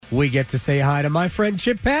we get to say hi to my friend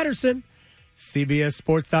Chip Patterson,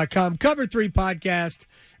 CBSSports.com, Cover 3 podcast,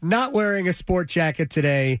 not wearing a sport jacket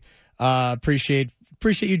today. Appreciate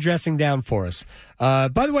you dressing down for us. By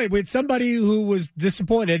the way, we had somebody who was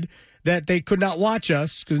disappointed that they could not watch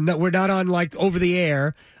us because we're not on like over the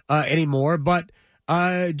air anymore, but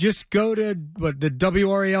just go to the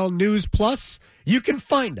WRAL News Plus. You can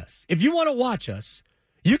find us. If you want to watch us,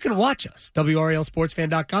 you can watch us,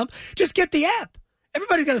 WRALSportsFan.com. Just get the app.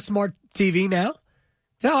 Everybody's got a smart TV now.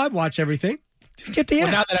 That's how I watch everything. Just get the app.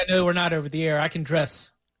 Well, now that I know we're not over the air, I can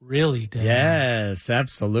dress really down. Yes,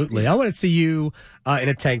 absolutely. I want to see you in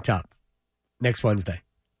a tank top next Wednesday.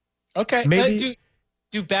 Okay. Maybe.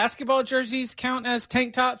 Do basketball jerseys count as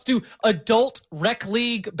tank tops? Do adult rec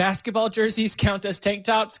league basketball jerseys count as tank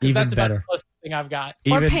tops? Because that's about the closest thing I've got.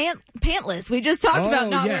 Or pantless. We just talked about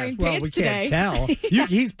not wearing pants we today. Can't tell. Yeah.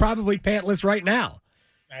 He's probably pantless right now.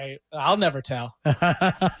 I'll never tell. All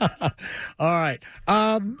right.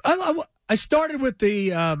 I started with the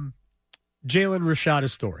Jaden Rashada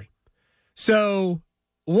story. So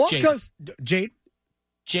walk us, Jaden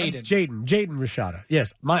Rashada.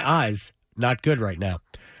 Yes, my eyes not good right now.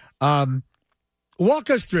 Walk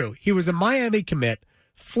us through. He was a Miami commit,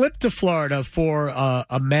 flipped to Florida for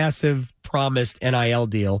a massive promised NIL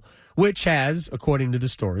deal, which has, according to the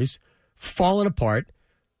stories, fallen apart.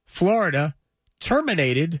 Florida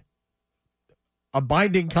terminated a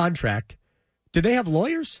binding contract. Do they have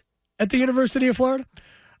lawyers at the University of Florida?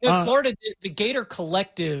 Florida, the Gator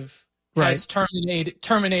Collective has terminated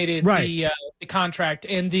the contract,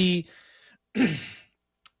 and the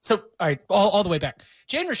so all right, all the way back.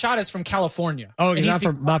 Jaden Rashada is from California. Oh, he's not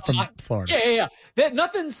from Florida. Yeah. That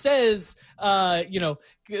nothing says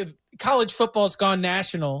college football's gone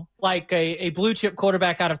national like a blue chip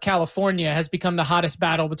quarterback out of California has become the hottest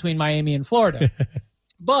battle between Miami and Florida.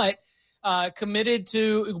 But committed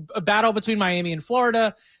to a battle between Miami and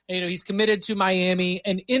Florida. He's committed to Miami,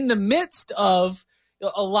 and in the midst of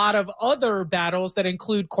a lot of other battles that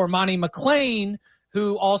include Cormani McClain,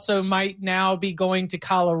 who also might now be going to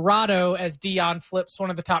Colorado as Deion flips one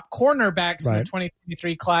of the top cornerbacks in the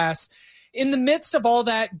 2023 class. In the midst of all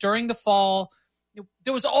that, during the fall,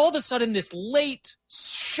 there was all of a sudden this late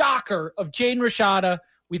shocker of Jaden Rashada.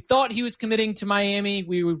 We thought he was committing to Miami.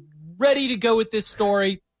 We were ready to go with this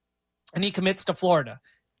story, and he commits to Florida.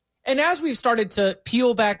 And as we've started to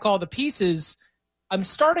peel back all the pieces, I'm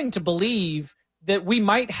starting to believe that we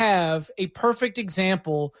might have a perfect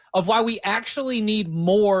example of why we actually need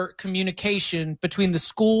more communication between the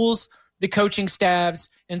schools, the coaching staffs,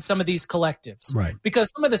 and some of these collectives. Right.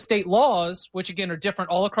 Because some of the state laws, which again are different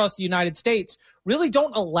all across the United States, really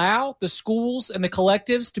don't allow the schools and the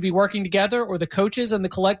collectives to be working together, or the coaches and the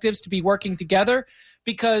collectives to be working together.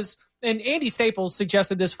 Because, and Andy Staples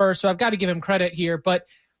suggested this first, so I've got to give him credit here, but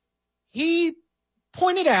he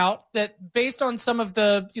pointed out that based on some of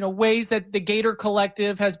the ways that the Gator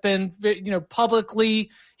Collective has been publicly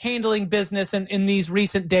handling business in these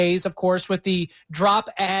recent days, of course, with the drop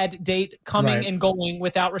ad date coming and going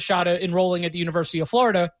without Rashada enrolling at the University of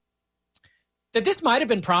Florida, that this might have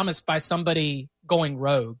been promised by somebody going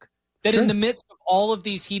rogue. That in the midst of all of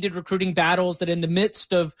these heated recruiting battles, that in the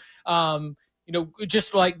midst of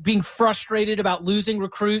just like being frustrated about losing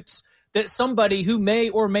recruits, that somebody who may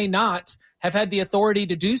or may not have had the authority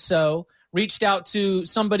to do so reached out to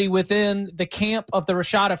somebody within the camp of the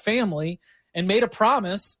Rashada family and made a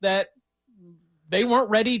promise that they weren't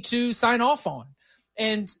ready to sign off on.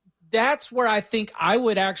 And that's where I think I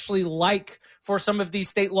would actually like for some of these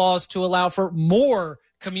state laws to allow for more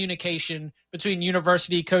communication between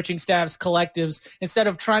university coaching staffs, collectives, instead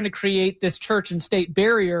of trying to create this church and state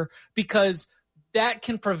barrier, because that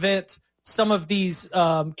can prevent some of these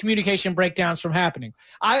communication breakdowns from happening.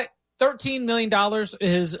 $13 million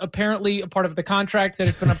is apparently a part of the contract that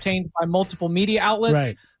has been obtained by multiple media outlets.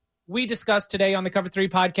 Right. We discussed today on the Cover 3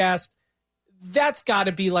 podcast, that's got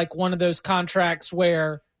to be like one of those contracts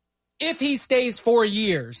where if he stays 4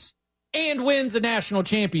 years and wins a national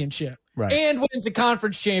championship and wins a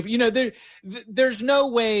conference champion, there's no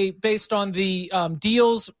way, based on the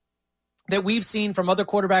deals that we've seen from other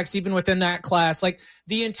quarterbacks, even within that class, like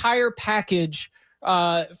the entire package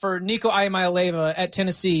for Nico Iamaleava at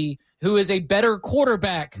Tennessee, who is a better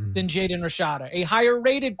quarterback than Jaden Rashada, a higher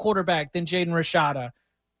rated quarterback than Jaden Rashada,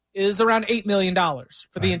 is around $8 million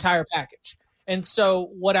for the entire package. And so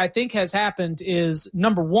what I think has happened is,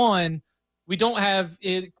 number one, we don't have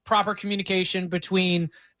proper communication between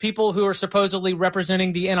people who are supposedly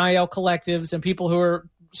representing the NIL collectives and people who are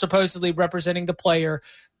supposedly representing the player.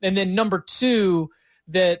 And then number two,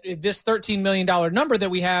 that this $13 million number that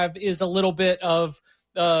we have is a little bit of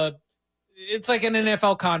it's like an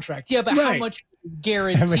NFL contract. Yeah, but how much is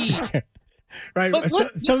guaranteed? Right.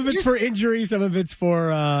 Some of it's for injury, some of it's for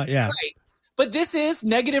Right. But this is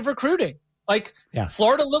negative recruiting. Like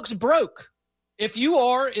Florida looks broke. If you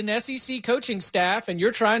are an SEC coaching staff and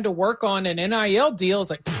you're trying to work on an NIL deal, it's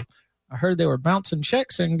like, I heard they were bouncing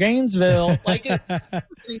checks in Gainesville. Like, it's an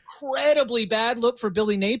incredibly bad look for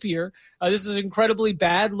Billy Napier. This is an incredibly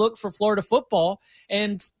bad look for Florida football.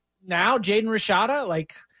 And now Jaden Rashada,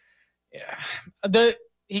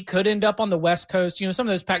 he could end up on the West Coast. You know, some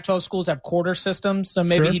of those Pac-12 schools have quarter systems, so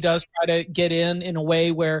maybe he does try to get in a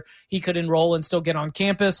way where he could enroll and still get on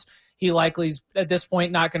campus. He likely is at this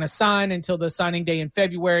point not going to sign until the signing day in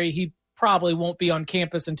February. He probably won't be on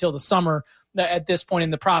campus until the summer at this point in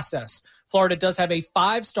the process. Florida does have a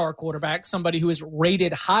 5-star quarterback, somebody who is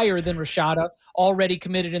rated higher than Rashada, already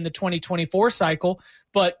committed in the 2024 cycle.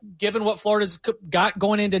 But given what Florida's got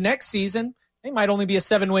going into next season, they might only be a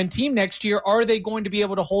 7-win team next year. Are they going to be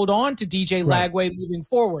able to hold on to DJ Lagway moving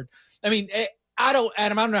forward? I mean, Adam,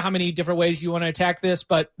 I don't know how many different ways you want to attack this,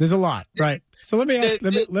 but there's a lot, right? So let me ask.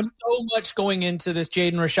 There's so much going into this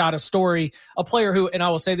Jaden Rashada story. A player who, and I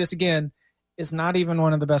will say this again, is not even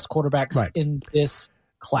one of the best quarterbacks in this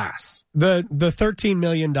class. The $13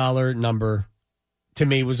 million number to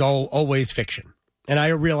me was always fiction, and I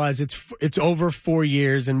realize it's over 4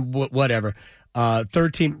 years and whatever.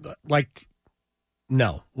 13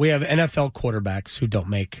 no, we have NFL quarterbacks who don't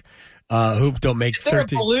make. Is there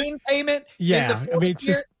 13. A balloon payment? Yeah,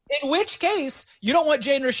 in which case you don't want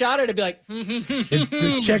Jaden Rashada to be like,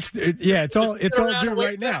 it checks. It's all due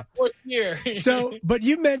right now. Year. So, but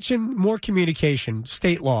you mentioned more communication.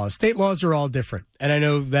 State laws are all different, and I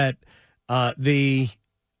know that the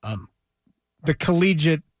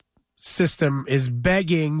collegiate system is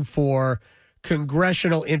begging for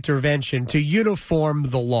congressional intervention to uniform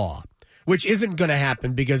the law, which isn't going to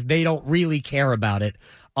happen because they don't really care about it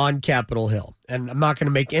on Capitol Hill. And I'm not going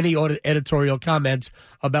to make any editorial comments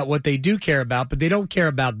about what they do care about, but they don't care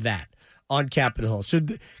about that on Capitol Hill. So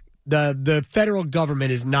the federal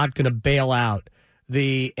government is not going to bail out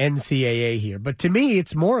the NCAA here. But to me,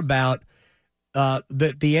 it's more about the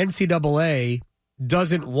NCAA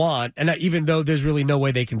doesn't want, and even though there's really no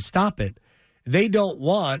way they can stop it, they don't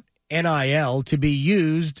want NIL to be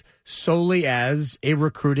used solely as a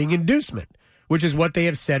recruiting inducement, which is what they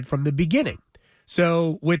have said from the beginning.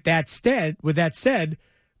 So with that said,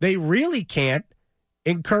 they really can't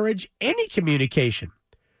encourage any communication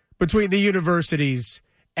between the universities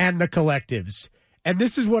and the collectives. And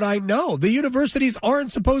this is what I know. The universities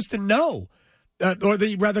aren't supposed to know,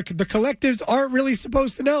 the collectives aren't really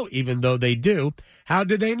supposed to know, even though they do. How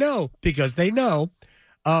do they know? Because they know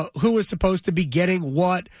who is supposed to be getting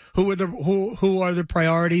what, who are the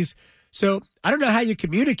priorities. So I don't know how you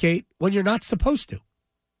communicate when you're not supposed to.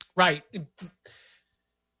 Right.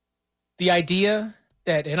 The idea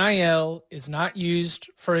that NIL is not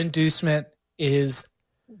used for inducement is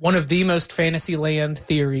one of the most fantasy land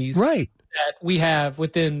theories that we have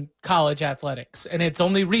within college athletics. And it's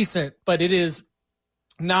only recent, but it is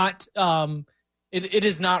not it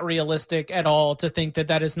is not realistic at all to think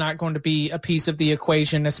that is not going to be a piece of the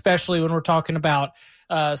equation, especially when we're talking about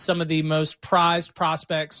some of the most prized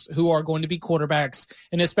prospects who are going to be quarterbacks,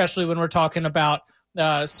 and especially when we're talking about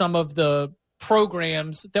some of the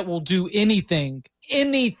programs that will do anything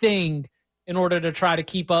in order to try to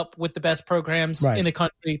keep up with the best programs in the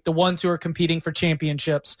country, the ones who are competing for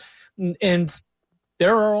championships. And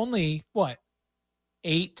there are only,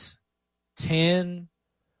 8, 10,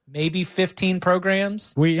 maybe 15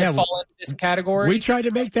 programs that fall into this category. We tried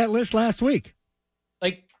to make that list last week.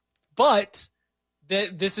 But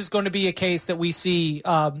this is going to be a case that we see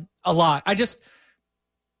a lot. I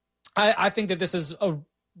think that this is a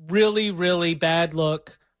really, really bad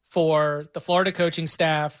look for the Florida coaching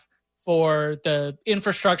staff, for the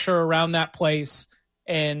infrastructure around that place,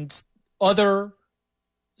 and other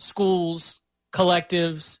schools,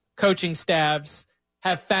 collectives, coaching staffs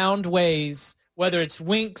have found ways, whether it's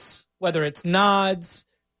winks, whether it's nods,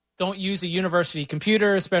 don't use a university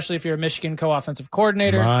computer, especially if you're a Michigan co-offensive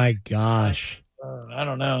coordinator. My gosh. I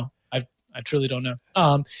don't know. I truly don't know.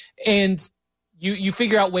 And you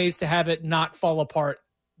figure out ways to have it not fall apart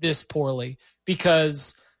this poorly,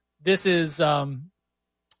 because this is the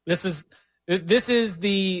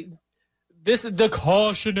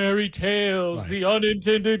cautionary tales, the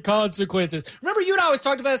unintended consequences. Remember, you and I always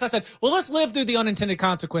talked about this. I said, well, let's live through the unintended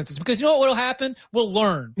consequences, because you know what will happen? We'll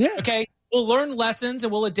learn. Yeah. Okay. We'll learn lessons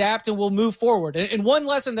and we'll adapt and we'll move forward. And one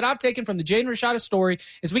lesson that I've taken from the Jaden Rashada story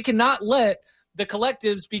is we cannot let the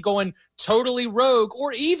collectives be going totally rogue,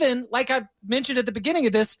 or even, like I mentioned at the beginning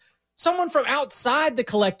of this, someone from outside the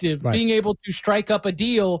collective being able to strike up a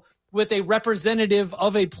deal with a representative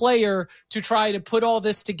of a player to try to put all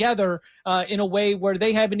this together in a way where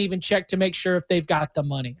they haven't even checked to make sure if they've got the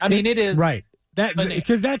money. I mean, it is right.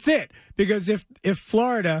 Because that's it. Because if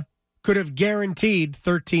Florida could have guaranteed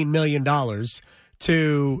 $13 million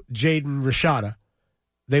to Jaden Rashada,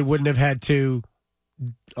 they wouldn't have had to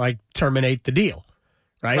terminate the deal,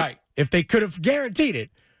 right? If they could have guaranteed it,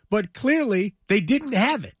 but clearly they didn't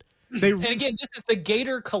have it. And again, this is the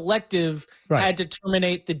Gator Collective had to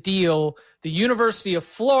terminate the deal. The University of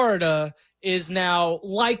Florida is now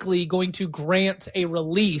likely going to grant a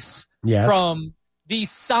release from the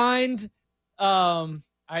signed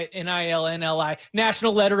NILNLI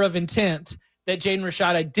National Letter of Intent that Jaden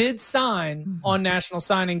Rashada did sign on National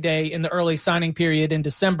Signing Day in the early signing period in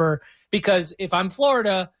December. Because if I'm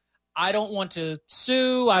Florida, I don't want to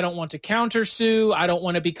sue. I don't want to counter-sue. I don't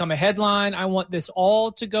want to become a headline. I want this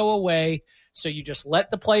all to go away. So you just let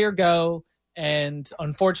the player go and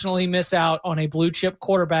unfortunately miss out on a blue-chip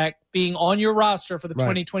quarterback being on your roster for the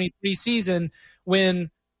 2023 season when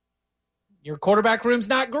your quarterback room's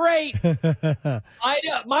not great. Might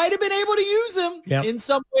have been able to use him in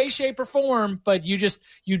some way, shape, or form, but you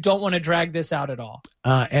don't want to drag this out at all.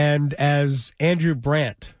 And as Andrew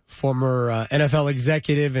Brandt, former NFL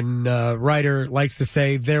executive and writer, likes to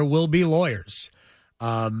say, there will be lawyers.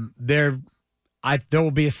 There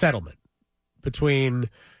will be a settlement between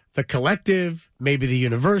the collective, maybe the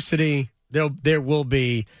university. There will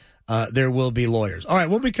be lawyers. All right,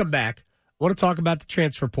 when we come back, I want to talk about the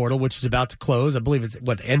transfer portal, which is about to close. I believe it's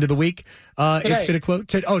end of the week. It's going to close.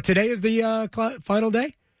 Today is the final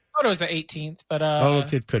day? Oh, no, it was the 18th. But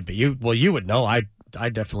it could be. You would know. I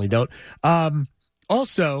definitely don't.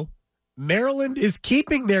 Also, Maryland is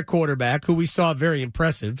keeping their quarterback, who we saw very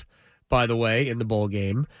impressive, by the way, in the bowl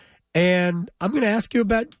game. And I'm going to ask you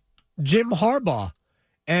about Jim Harbaugh.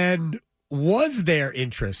 And was there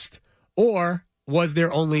interest, or was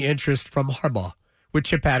there only interest from Harbaugh? With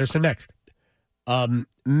Chip Patterson next.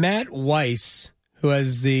 Matt Weiss, who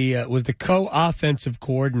was the co-offensive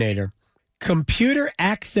coordinator, computer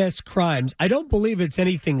access crimes. I don't believe it's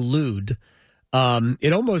anything lewd.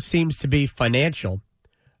 It almost seems to be financial.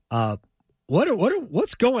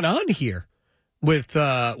 What's going on here with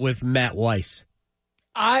Matt Weiss?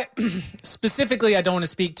 I specifically, I don't want to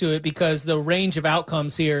speak to it because the range of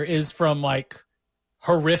outcomes here is from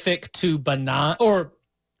horrific to benign or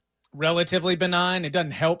relatively benign. It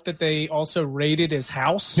doesn't help that they also raided his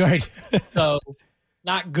house. Right. So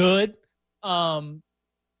not good. All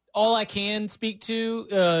I can speak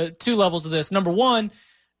to, two levels of this. Number one,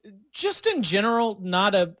 just in general,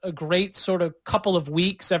 not a great sort of couple of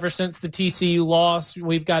weeks ever since the TCU loss.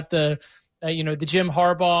 We've got the Jim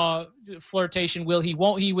Harbaugh flirtation, will he,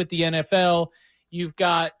 won't he, with the NFL. You've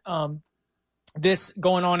got this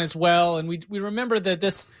going on as well. And we remember that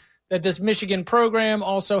this Michigan program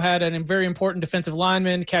also had a very important defensive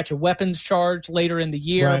lineman catch a weapons charge later in the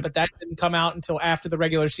year, but that didn't come out until after the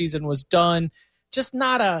regular season was done. Just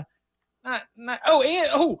and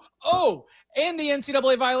the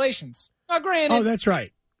NCAA violations. Now, granted. Oh, that's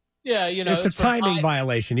right. Yeah, it's a timing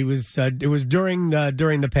violation. It was during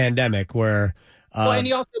the pandemic where. And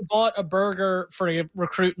he also bought a burger for a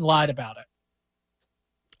recruit and lied about it.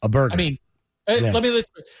 A burger. I mean. Let me list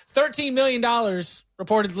 $13 million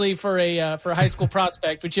reportedly for a high school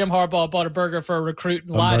prospect, but Jim Harbaugh bought a burger for a recruit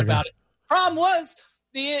and lied about it. Problem was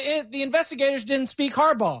the investigators didn't speak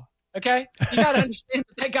Harbaugh. Okay, you got to understand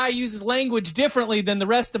that guy uses language differently than the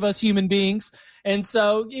rest of us human beings, and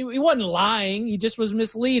so he wasn't lying; he just was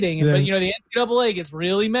misleading. But the NCAA gets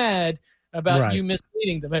really mad about you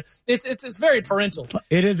misleading them. It's very parental.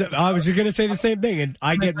 It is. I was just going to say the same thing, and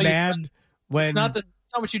I get mad when it's not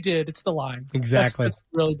what you did. It's the line. Exactly. That's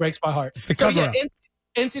really breaks my heart. It's the cover-up.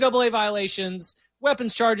 NCAA violations,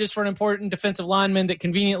 weapons charges for an important defensive lineman that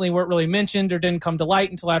conveniently weren't really mentioned or didn't come to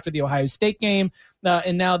light until after the Ohio State game.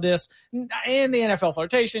 And now this, and the NFL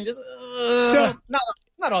flirtation, just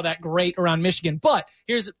not all that great around Michigan. But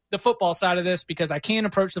here's the football side of this, because I can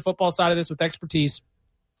approach the football side of this with expertise.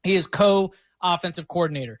 He is co-offensive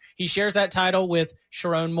coordinator. He shares that title with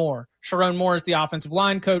Sharon Moore. Sharon Moore is the offensive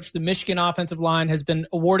line coach. The Michigan offensive line has been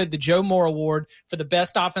awarded the Joe Moore Award for the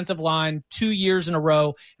best offensive line 2 years in a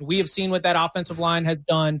row. And we have seen what that offensive line has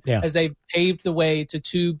done as they've paved the way to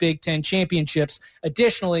 2 Big Ten championships.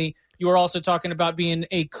 Additionally, you are also talking about being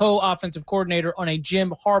a co-offensive coordinator on a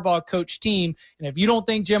Jim Harbaugh coach team. And if you don't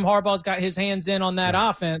think Jim Harbaugh's got his hands in on that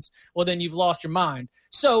offense, well, then you've lost your mind.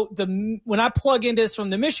 So when I plug into this from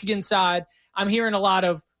the Michigan side, I'm hearing a lot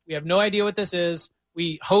of, we have no idea what this is.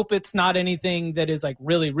 We hope it's not anything that is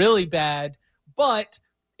really, really bad. But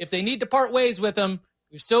if they need to part ways with him,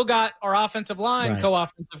 we've still got our offensive line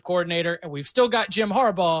co-offensive coordinator, and we've still got Jim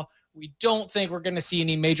Harbaugh. We don't think we're going to see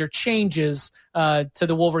any major changes to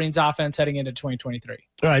the Wolverines offense heading into 2023.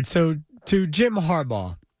 All right, so to Jim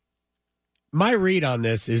Harbaugh, my read on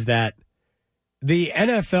this is that the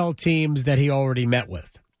NFL teams that he already met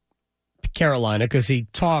with, Carolina, because he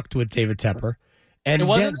talked with David Tepper. And it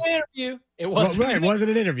wasn't an interview. It wasn't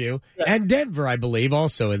an interview. Right. And Denver, I believe,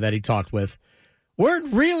 also that he talked with,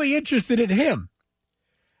 weren't really interested in him.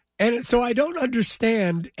 And so I don't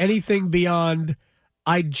understand anything beyond,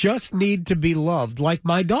 I just need to be loved like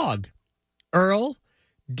my dog. Earl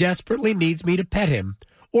desperately needs me to pet him.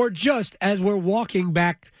 Or just as we're walking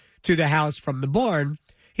back to the house from the barn,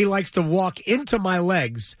 he likes to walk into my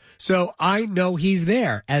legs so I know he's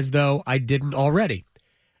there as though I didn't already.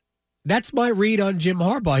 That's my read on Jim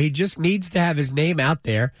Harbaugh. He just needs to have his name out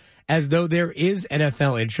there as though there is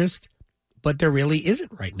NFL interest, but there really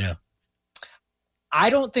isn't right now. I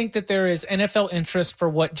don't think that there is NFL interest for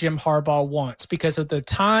what Jim Harbaugh wants because of the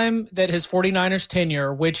time that his 49ers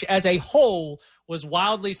tenure, which as a whole was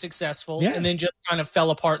wildly successful and then just kind of fell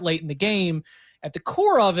apart late in the game. At the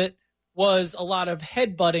core of it was a lot of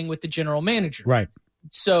headbutting with the general manager. Right.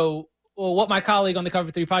 So what my colleague on the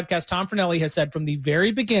Cover 3 podcast, Tom Fornelli, has said from the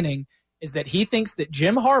very beginning is that he thinks that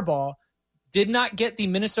Jim Harbaugh did not get the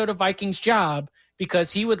Minnesota Vikings job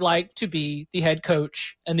because he would like to be the head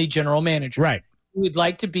coach and the general manager. Right. He would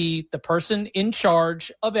like to be the person in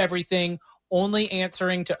charge of everything, only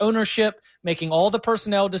answering to ownership, making all the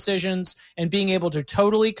personnel decisions, and being able to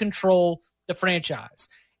totally control the franchise.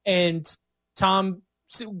 And Tom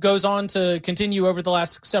goes on to continue over the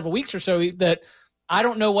last several weeks or so that I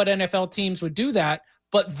don't know what NFL teams would do that,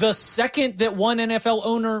 but the second that one NFL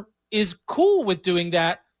owner is cool with doing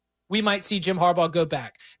that, we might see Jim Harbaugh go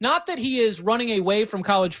back. Not that he is running away from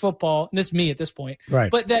college football, and this is me at this point,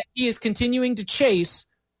 but that he is continuing to chase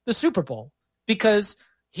the Super Bowl because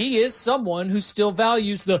he is someone who still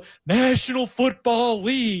values the National Football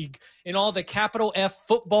League and all the capital F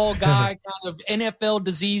football guy kind of NFL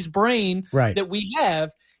disease brain that we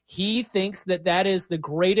have. He thinks that that is the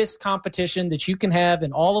greatest competition that you can have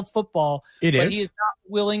in all of football. But he is not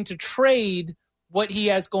willing to trade what he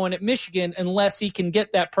has going at Michigan unless he can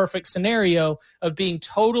get that perfect scenario of being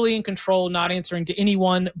totally in control, not answering to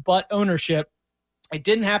anyone but ownership. It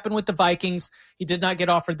didn't happen with the Vikings. He did not get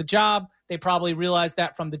offered the job. They probably realized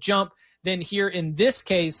that from the jump. Then here in this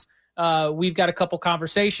case, we've got a couple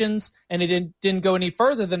conversations, and it didn't go any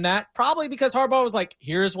further than that, probably because Harbaugh was like,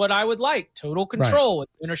 here's what I would like, total control. Right.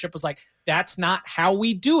 Ownership was like, that's not how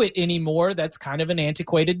we do it anymore. That's kind of an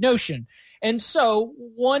antiquated notion. And so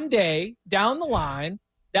one day down the line,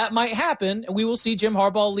 that might happen, and we will see Jim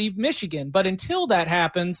Harbaugh leave Michigan. But until that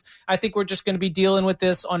happens, I think we're just going to be dealing with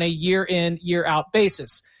this on a year-in, year-out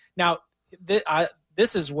basis. Now,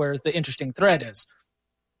 this is where the interesting thread is.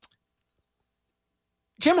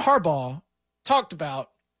 Jim Harbaugh talked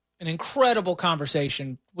about an incredible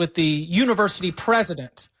conversation with the university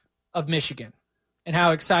president of Michigan and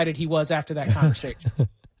how excited he was after that conversation.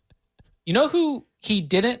 You know who he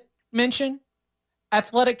didn't mention?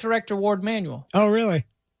 Athletic Director Ward Manuel. Oh, really?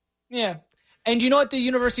 Yeah. And you know what the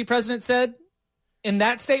university president said in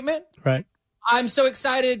that statement? Right. I'm so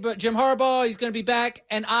excited, but Jim Harbaugh, he's going to be back.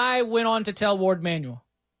 And I went on to tell Ward Manuel.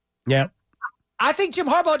 Yeah. I think Jim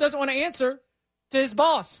Harbaugh doesn't want to answer to his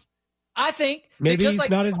boss. I think maybe he's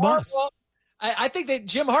not his boss. I think that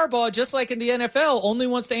Jim Harbaugh, just like in the NFL, only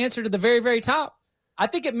wants to answer to the very, very top. I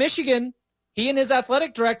think at Michigan, he and his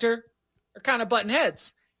athletic director are kind of butting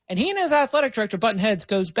heads. And he and his athletic director button heads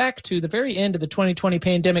goes back to the very end of the 2020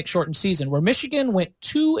 pandemic shortened season, where Michigan went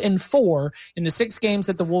 2-4 in the 6 games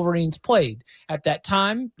that the Wolverines played. At that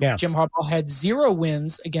time, Jim Harbaugh had 0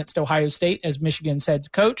 wins against Ohio State as Michigan's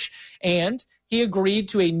head coach, and he agreed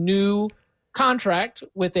to a new contract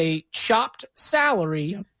with a chopped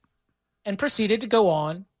salary and proceeded to go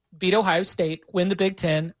on, beat Ohio State, win the Big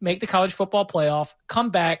Ten, make the college football playoff, come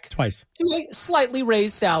back twice to a slightly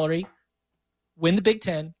raised salary, win the Big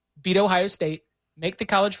Ten, beat Ohio State, make the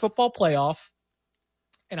college football playoff.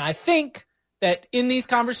 And I think that in these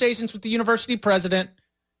conversations with the university president,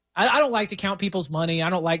 I don't like to count people's money. I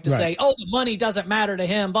don't like to say, oh, the money doesn't matter to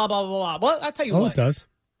him, blah, blah, blah, blah. Well, I'll tell you what. It does.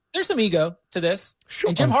 There's some ego to this. Sure,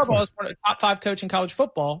 and Jim Harbaugh is a top 5 coach in college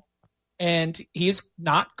football, and he's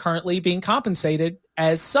not currently being compensated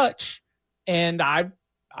as such. And I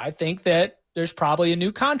think that there's probably a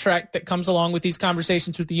new contract that comes along with these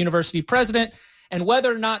conversations with the university president. And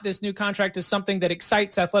whether or not this new contract is something that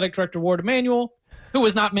excites athletic director Ward Emanuel, who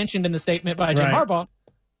was not mentioned in the statement by Jim Harbaugh,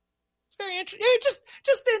 it's very interesting.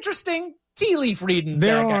 Just interesting tea leaf reading.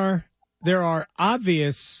 There are there are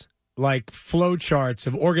obvious like flow charts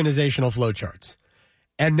of organizational flow charts,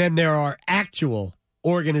 and then there are actual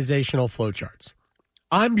organizational flow charts.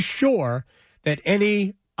 I'm sure that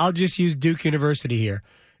I'll just use Duke University here.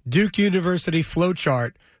 Duke University flow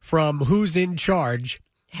chart from who's in charge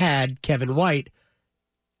had Kevin White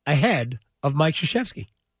ahead of Mike Krzyzewski.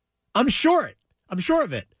 I'm sure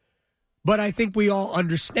of it. But I think we all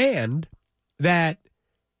understand that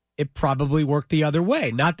it probably worked the other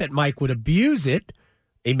way. Not that Mike would abuse it.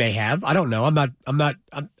 He may have. I don't know.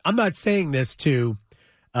 I'm not saying this to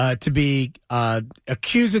be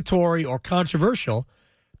accusatory or controversial.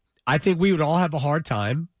 I think we would all have a hard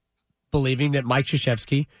time believing that Mike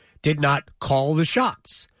Krzyzewski did not call the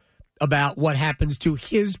shots about what happens to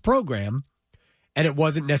his program, and it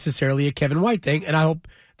wasn't necessarily a Kevin White thing. And I hope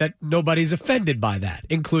that nobody's offended by that,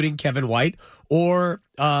 including Kevin White or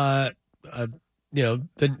the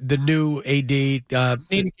new AD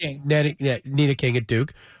Nina King at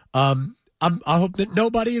Duke. I hope that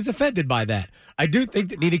nobody is offended by that. I do think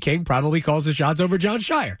that Nina King probably calls the shots over John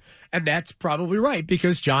Shire, and that's probably right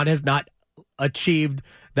because John has not achieved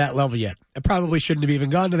that level yet. I probably shouldn't have even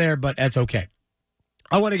gone to there, but that's okay.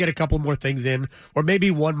 I want to get a couple more things in, or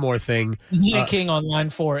maybe one more thing. Nina King on line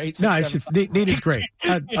 4, 867. No, Nina's great.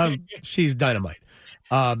 She's dynamite.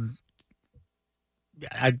 Look,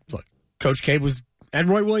 Coach K was, and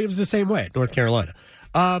Roy Williams the same way at North Carolina.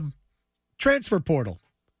 Transfer portal.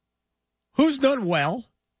 Who's done well?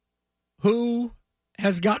 Who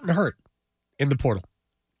has gotten hurt in the portal?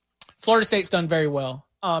 Florida State's done very well.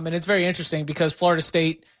 And it's very interesting because Florida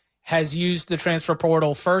State has used the transfer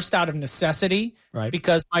portal first out of necessity, right?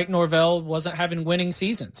 Because Mike Norvell wasn't having winning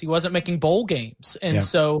seasons. He wasn't making bowl games. And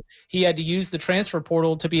so he had to use the transfer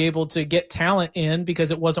portal to be able to get talent in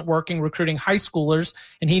because it wasn't working recruiting high schoolers,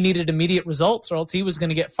 and he needed immediate results or else he was going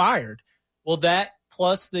to get fired. Well, that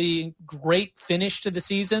plus the great finish to the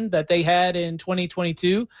season that they had in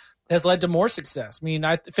 2022 has led to more success. I mean,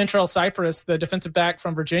 Fentrell Cypress, the defensive back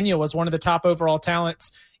from Virginia, was one of the top overall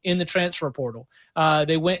talents in the transfer portal.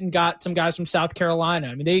 They went and got some guys from South Carolina.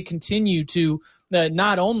 I mean, they continue to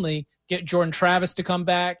not only get Jordan Travis to come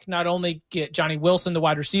back, not only get Johnny Wilson, the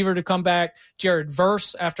wide receiver, to come back, Jared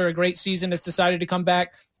Verse, after a great season, has decided to come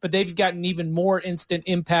back, but they've gotten even more instant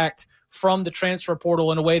impact from the transfer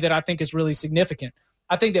portal in a way that I think is really significant.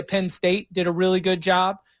 I think that Penn State did a really good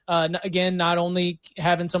job. Again, not only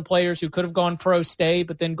having some players who could have gone pro stay,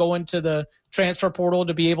 but then going to the transfer portal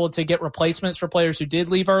to be able to get replacements for players who did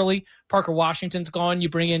leave early. Parker Washington's gone. You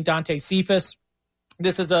bring in Dante Cephas.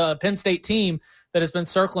 This is a Penn State team that has been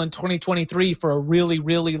circling 2023 for a really,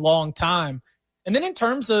 really long time. And then in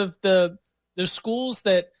terms of the schools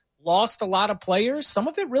that lost a lot of players, some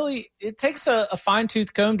of it takes a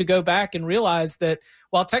fine-tooth comb to go back and realize that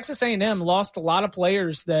while Texas A&M lost a lot of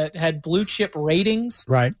players that had blue chip ratings,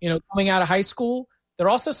 right, coming out of high school, there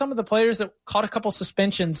are also some of the players that caught a couple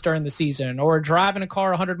suspensions during the season, or driving a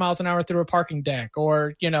car 100 miles an hour through a parking deck,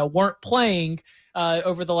 or weren't playing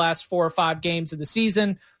over the last 4 or 5 games of the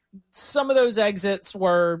season. Some of those exits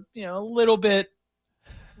were a little bit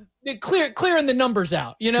clearing the numbers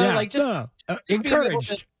out, just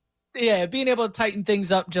encouraged. Being able to tighten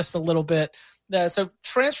things up just a little bit. So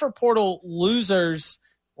transfer portal losers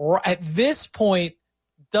at this point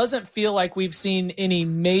doesn't feel like we've seen any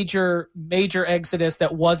major exodus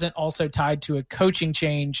that wasn't also tied to a coaching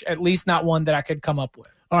change, at least not one that I could come up with.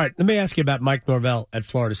 All right, let me ask you about Mike Norvell at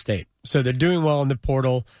Florida State. So they're doing well in the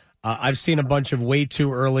portal. I've seen a bunch of way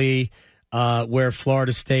too early where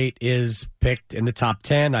Florida State is picked in the top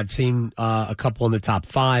 10. I've seen a couple in the top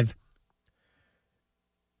 5.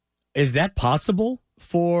 Is that possible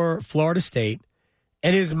for Florida State?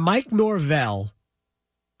 And is Mike Norvell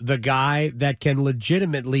the guy that can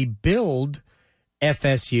legitimately build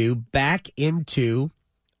FSU back into,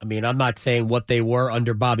 I'm not saying what they were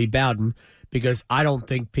under Bobby Bowden, because I don't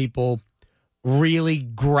think people really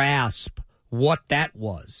grasp what that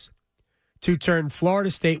was, to turn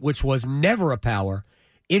Florida State, which was never a power,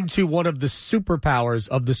 into one of the superpowers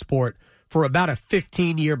of the sport for about a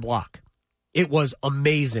 15-year block. It was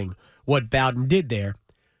amazing what Bowden did there.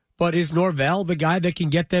 But is Norvell the guy that can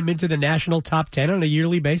get them into the national top 10 on a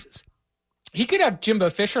yearly basis? He could have Jimbo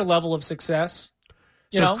Fisher level of success.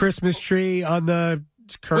 Christmas tree on the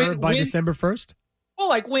curb by December 1st?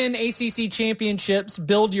 Well, win ACC championships,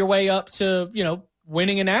 build your way up to,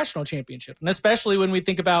 winning a national championship. And especially when we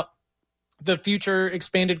think about the future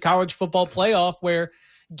expanded college football playoff, where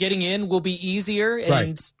getting in will be easier,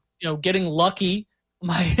 and getting lucky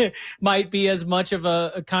might be as much of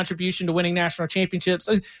a contribution to winning national championships.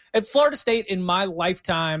 At Florida State, in my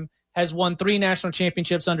lifetime, has won 3 national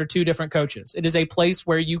championships under 2 different coaches. It is a place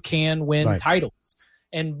where you can win titles.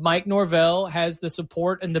 And Mike Norvell has the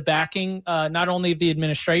support and the backing, not only of the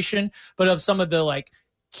administration, but of some of the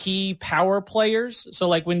key power players.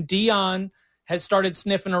 So when Dion has started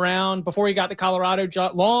sniffing around before he got the Colorado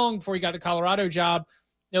job, long before he got the Colorado job,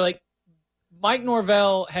 Mike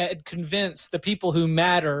Norvell had convinced the people who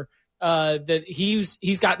matter that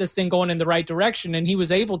he's got this thing going in the right direction, and he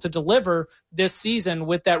was able to deliver this season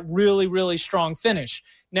with that really, really strong finish.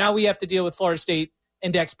 Now we have to deal with Florida State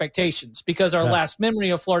and expectations, because our last memory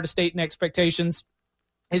of Florida State and expectations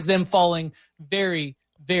is them falling very,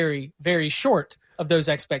 very, very short of those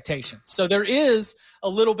expectations. So there is a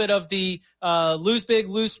little bit of the lose big,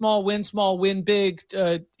 lose small, win big,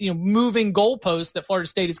 moving goalposts that Florida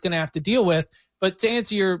State is going to have to deal with. But to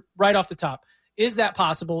answer your right off the top, is that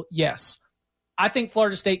possible? Yes. I think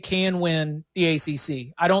Florida State can win the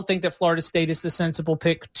ACC. I don't think that Florida State is the sensible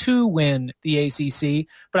pick to win the ACC,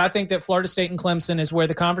 but I think that Florida State and Clemson is where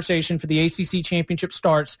the conversation for the ACC championship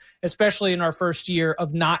starts, especially in our first year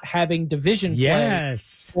of not having division play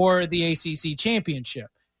for the ACC championship.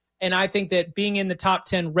 And I think that being in the top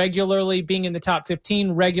 10 regularly, being in the top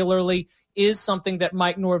 15 regularly is something that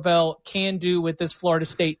Mike Norvell can do with this Florida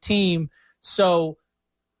State team. So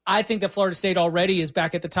I think that Florida State already is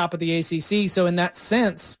back at the top of the ACC. So in that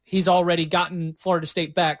sense, he's already gotten Florida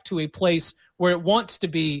State back to a place where it wants to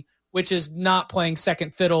be, which is not playing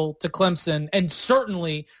second fiddle to Clemson, and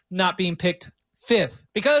certainly not being picked 5th.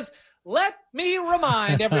 Because let me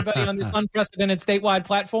remind everybody on this unprecedented statewide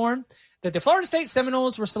platform that the Florida State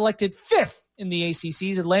Seminoles were selected 5th in the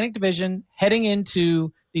ACC's Atlantic Division heading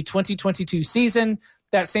into the 2022 season.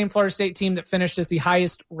 That same Florida State team that finished as the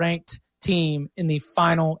highest ranked team in the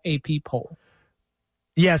final AP poll.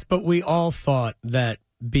 Yes, but we all thought that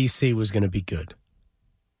BC was going to be good.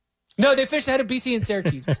 No, they finished ahead of BC and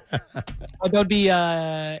Syracuse. That would be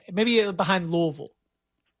maybe behind Louisville.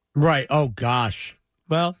 Right. Oh, gosh.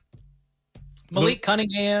 Well, Malik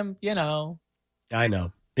Cunningham, I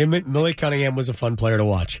know. Malik Cunningham was a fun player to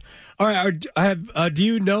watch. All right. Do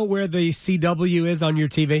you know where the CW is on your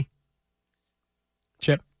TV?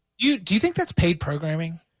 Chip? Do you think that's paid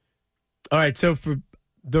programming? All right, so for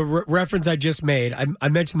the reference I just made, I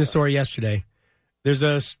mentioned the story yesterday. There's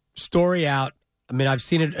a story out. I mean, I've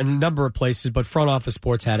seen it in a number of places, but Front Office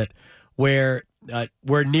Sports had it, where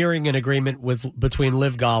we're nearing an agreement between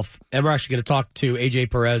Live Golf, and we're actually going to talk to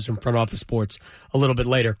AJ Perez from Front Office Sports a little bit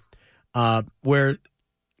later, where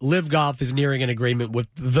Live Golf is nearing an agreement with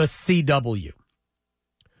the CW,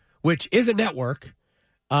 which is a network.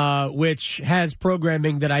 Which has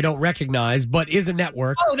programming that I don't recognize, but is a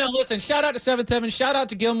network. Oh, no, listen, shout out to Seventh Heaven, shout out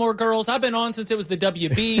to Gilmore Girls. I've been on since it was the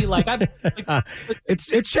WB.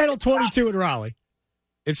 It's Channel 22 in Raleigh.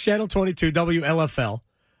 It's Channel 22, WLFL,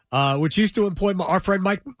 which used to employ our friend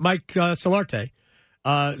Mike Solarte.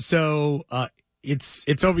 So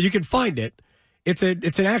it's over. You can find it. It's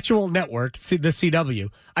an actual network, the CW.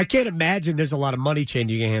 I can't imagine there's a lot of money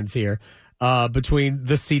changing hands here between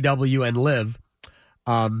the CW and Live.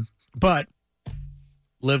 But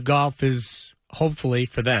Live Golf is hopefully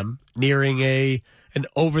for them nearing an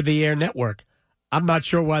over-the-air network. I'm not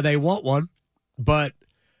sure why they want one, but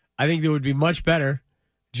I think it would be much better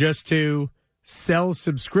just to sell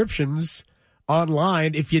subscriptions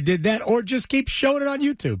online if you did that, or just keep showing it on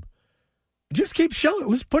YouTube. Just keep showing it.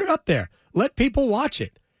 Let's put it up there. Let people watch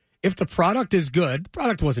it. If the product is good, the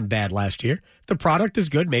product wasn't bad last year. If the product is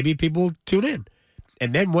good, maybe people will tune in.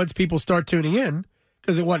 And then once people start tuning in,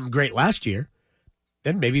 because it wasn't great last year,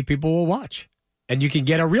 then maybe people will watch. And you can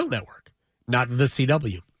get a real network, not the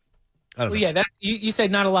CW. Well, yeah, you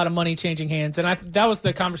said not a lot of money changing hands. And that was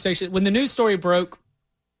the conversation. When the news story broke,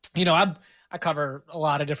 I cover a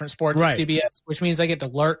lot of different sports at CBS, which means I get to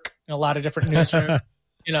lurk in a lot of different newsrooms.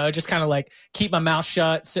 Just kind of keep my mouth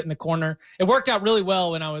shut, sit in the corner. It worked out really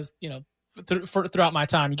well when I was, throughout my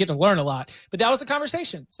time. You get to learn a lot. But that was the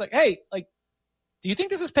conversation. It's hey, do you think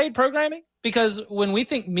this is paid programming? Because when we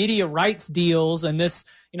think media rights deals and this,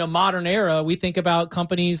 modern era, we think about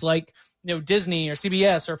companies like, Disney or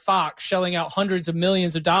CBS or Fox shelling out hundreds of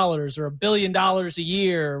millions of dollars or $1 billion a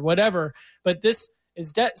year or whatever. But this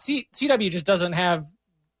is CW just doesn't have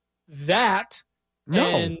that. No.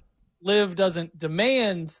 And Live doesn't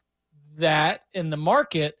demand that in the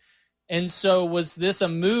market. And so was this a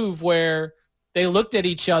move where they looked at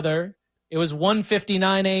each other? It was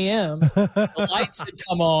 1:59 a.m. The lights had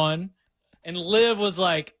come on, and Liv was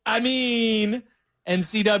like, and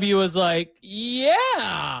CW was like,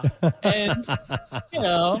 yeah. And,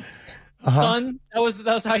 son, that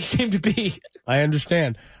was how you came to be. I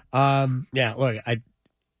understand. Look,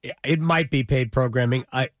 it might be paid programming.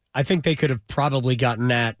 I think they could have probably gotten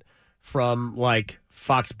that from like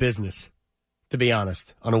Fox Business, to be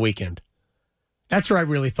honest, on a weekend. That's where I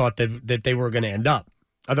really thought that they were going to end up.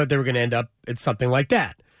 I thought they were going to end up at something like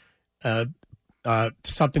that.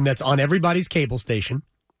 Something that's on everybody's cable station,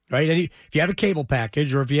 right? And if you have a cable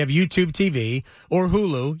package or if you have YouTube TV or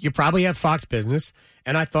Hulu, you probably have Fox Business.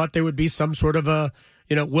 And I thought there would be some sort of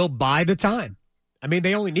we'll buy the time. I mean,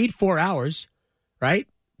 they only need 4 hours, right?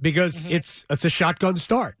 Because it's a shotgun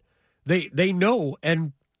start. They know.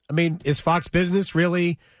 And I mean, is Fox Business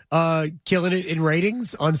really killing it in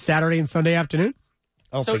ratings on Saturday and Sunday afternoon?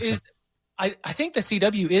 I think the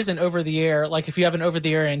CW is an over-the-air. Like if you have an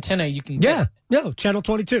over-the-air antenna, you can get Channel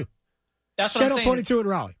 22. That's what Channel I'm saying. 22 in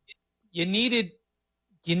Raleigh. You needed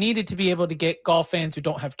to be able to get golf fans who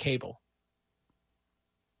don't have cable.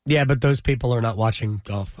 Yeah, but those people are not watching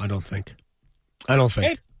golf. I don't think.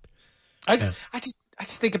 Hey, I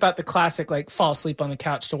just think about the classic like fall asleep on the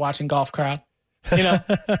couch to watching golf crowd. You know,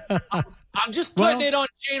 I'm just putting it on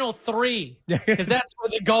Channel 3 because that's where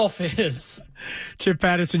the golf is. Chip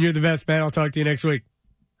Patterson, you're the best, man. I'll talk to you next week.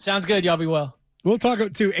 Sounds good. Y'all be well. We'll talk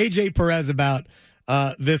to AJ Perez about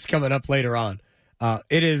this coming up later on.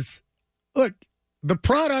 Look, the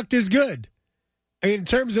product is good. In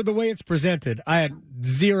terms of the way it's presented, I had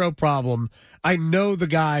zero problem. I know the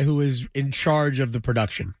guy who is in charge of the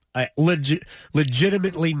production. I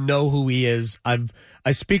legitimately know who he is.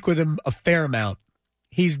 I speak with him a fair amount.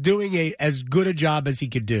 He's doing as good a job as he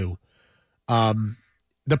could do.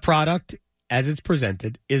 The product, as it's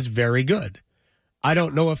presented, is very good. I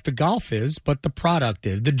don't know if the golf is, but the product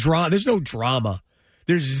is. There's no drama.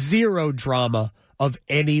 There's zero drama of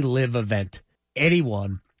any live event,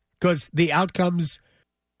 anyone, because the outcomes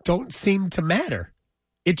don't seem to matter.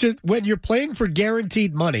 It just, when you're playing for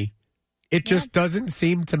guaranteed money, it just doesn't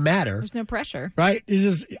seem to matter. There's no pressure. Right? It's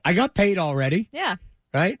just, I got paid already. Yeah.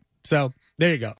 Right? So there you go.